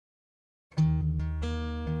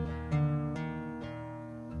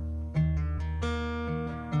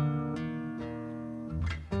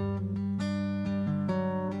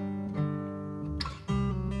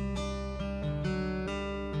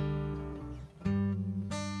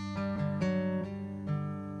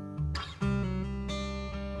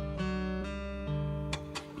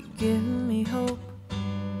give me hope,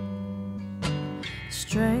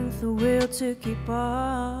 strength, the will to keep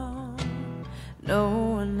on. No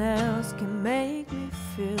one else can make me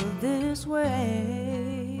feel this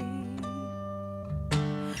way,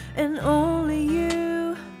 and only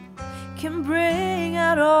you can bring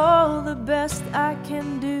out all the best I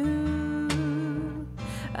can do.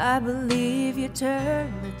 I believe you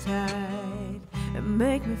turn the tide and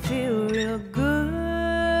make me feel real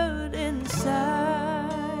good inside.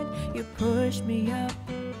 You push me up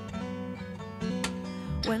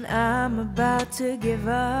when I'm about to give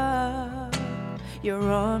up. You're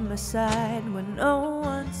on my side when no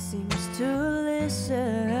one seems to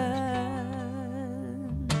listen.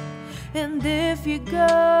 And if you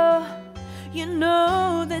go, you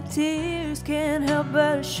know that tears can't help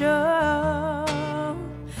but show.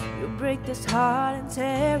 You break this heart and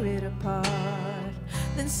tear it apart.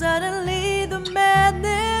 Then suddenly the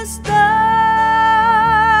madness starts.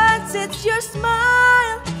 It's your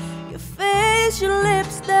smile, your face, your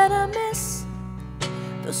lips that I miss,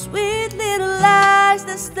 those sweet little eyes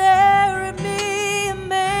that stare at me and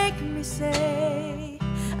make me say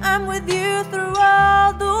I'm with you through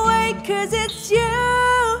all the way. 'Cause it's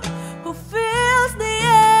you who fills the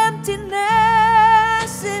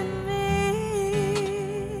emptiness in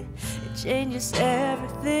me. It changes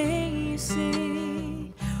everything you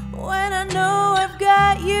see when I know I've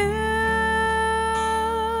got you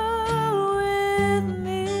with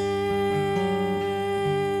me.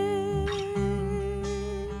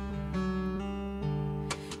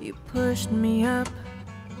 You pushed me up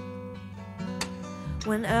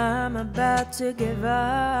when I'm about to give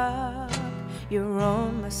up. You're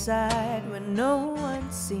on my side when no one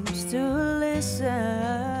seems to listen.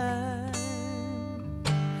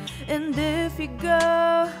 And if you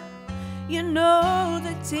go, you know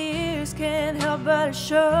the tears can't help but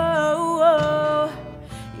show.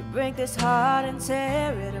 You break this heart and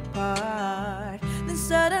tear it apart. Then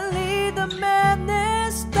suddenly the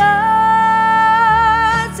madness starts.